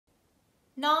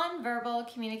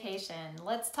Nonverbal communication.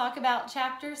 Let's talk about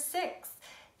chapter 6.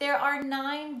 There are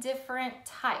 9 different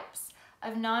types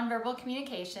of nonverbal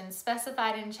communication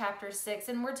specified in chapter 6,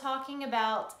 and we're talking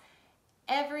about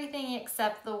everything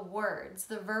except the words,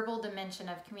 the verbal dimension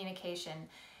of communication.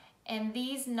 And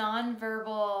these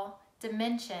nonverbal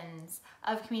dimensions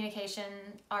of communication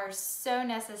are so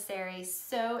necessary,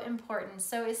 so important,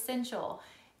 so essential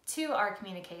to our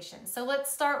communication. So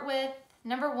let's start with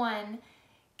number 1,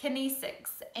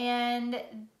 kinesics. And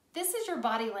this is your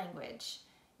body language,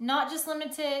 not just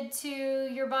limited to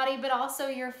your body, but also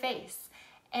your face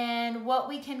and what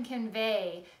we can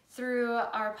convey through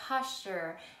our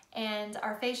posture and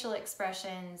our facial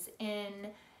expressions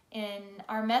in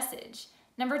our message.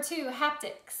 Number 2,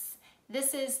 haptics.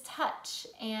 This is touch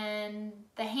and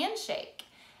the handshake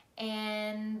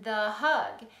and the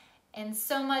hug. And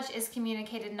so much is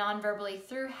communicated non-verbally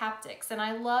through haptics. And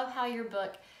I love how your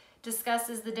book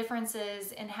discusses the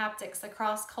differences in haptics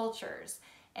across cultures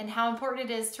and how important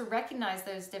it is to recognize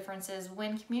those differences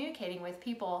when communicating with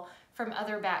people from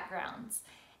other backgrounds.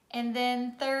 And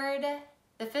then third,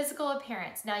 the physical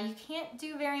appearance. Now, you can't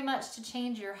do very much to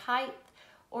change your height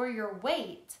or your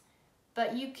weight,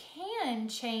 but you can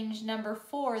change number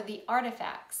 4, the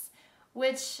artifacts,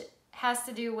 which has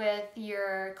to do with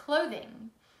your clothing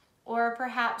or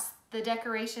perhaps the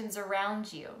decorations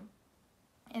around you.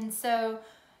 And so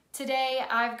today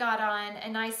I've got on a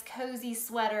nice cozy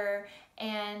sweater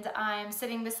and I'm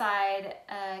sitting beside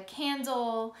a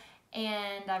candle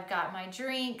and I've got my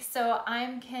drink, so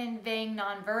I'm conveying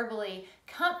non-verbally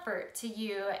comfort to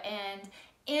you and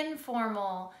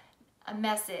informal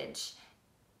message.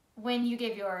 When you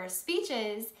give your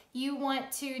speeches, you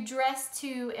want to dress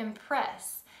to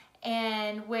impress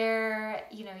and wear,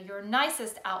 your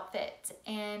nicest outfit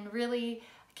and really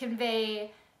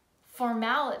convey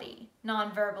formality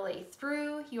non-verbally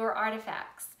through your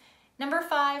artifacts. Number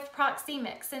 5,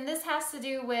 proxemics, and this has to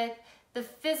do with the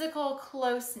physical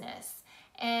closeness.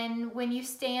 And when you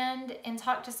stand and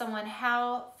talk to someone,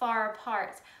 how far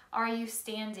apart are you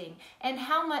standing? And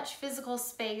how much physical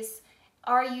space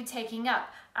are you taking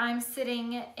up? I'm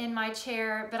sitting in my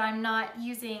chair, but I'm not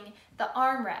using the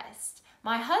armrest.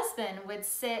 My husband would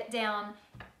sit down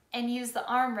and use the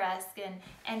armrest,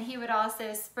 and he would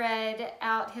also spread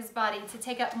out his body to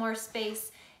take up more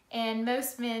space, and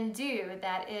most men do.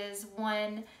 That is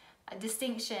one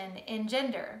distinction in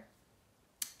gender.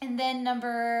 And then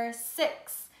number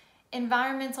 6,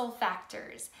 environmental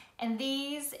factors. And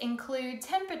these include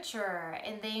temperature,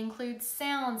 and they include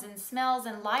sounds and smells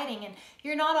and lighting. And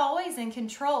you're not always in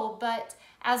control, but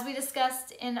as we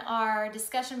discussed in our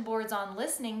discussion boards on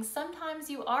listening, sometimes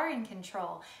you are in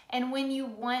control. And when you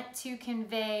want to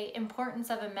convey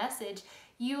importance of a message,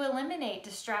 you eliminate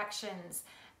distractions,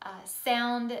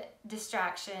 sound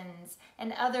distractions,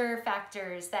 and other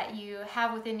factors that you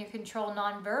have within your control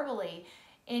non-verbally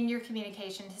in your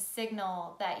communication to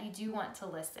signal that you do want to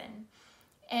listen.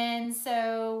 And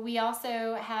so we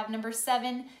also have number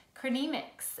 7,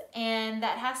 chronemics, and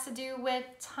that has to do with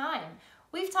time.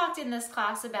 We've talked in this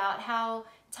class about how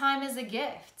time is a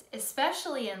gift,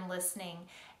 especially in listening,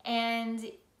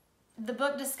 and the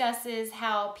book discusses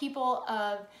how people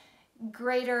of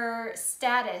greater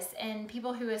status and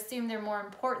people who assume they're more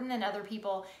important than other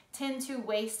people tend to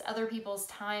waste other people's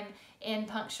time in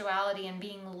punctuality and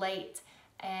being late.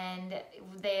 And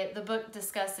the book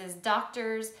discusses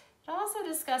doctors. It also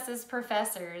discusses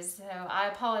professors, so I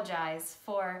apologize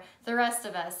for the rest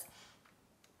of us.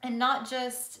 And not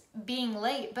just being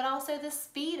late, but also the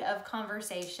speed of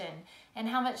conversation and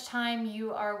how much time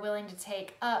you are willing to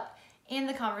take up in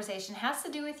the conversation has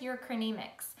to do with your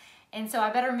chronemics. And so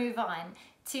I better move on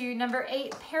to number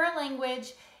 8.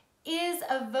 Paralanguage is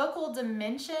a vocal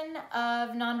dimension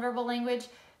of nonverbal language,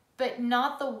 but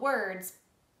not the words,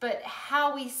 but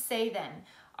how we say them,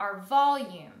 our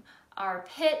volume, our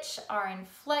pitch, our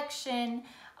inflection,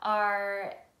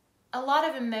 a lot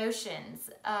of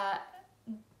emotions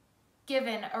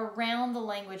given around the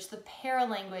language, the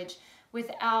paralanguage,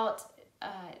 without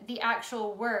the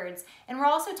actual words. And we're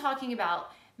also talking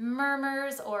about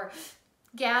murmurs or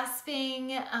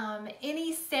gasping,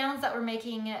 any sounds that we're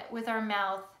making with our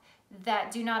mouth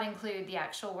that do not include the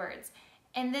actual words.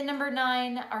 And then number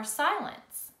 9, our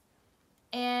silence.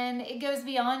 And it goes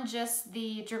beyond just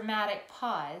the dramatic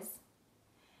pause.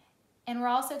 And we're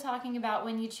also talking about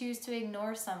when you choose to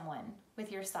ignore someone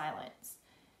with your silence.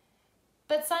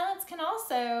 But silence can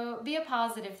also be a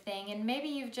positive thing, and maybe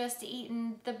you've just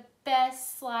eaten the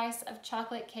best slice of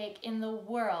chocolate cake in the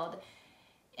world,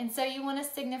 and so you want to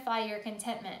signify your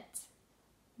contentment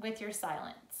with your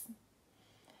silence.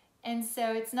 And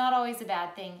so it's not always a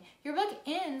bad thing. Your book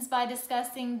ends by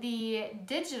discussing the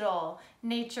digital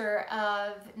nature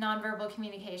of nonverbal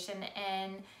communication,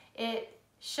 and it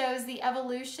shows the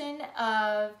evolution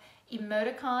of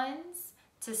emoticons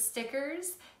to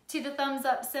stickers to the thumbs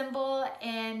up symbol,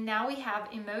 and now we have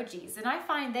emojis. And I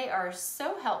find they are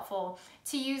so helpful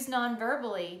to use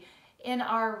nonverbally in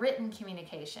our written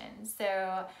communication.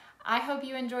 So I hope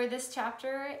you enjoyed this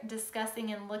chapter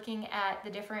discussing and looking at the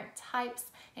different types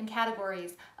and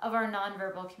categories of our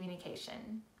nonverbal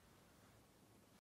communication.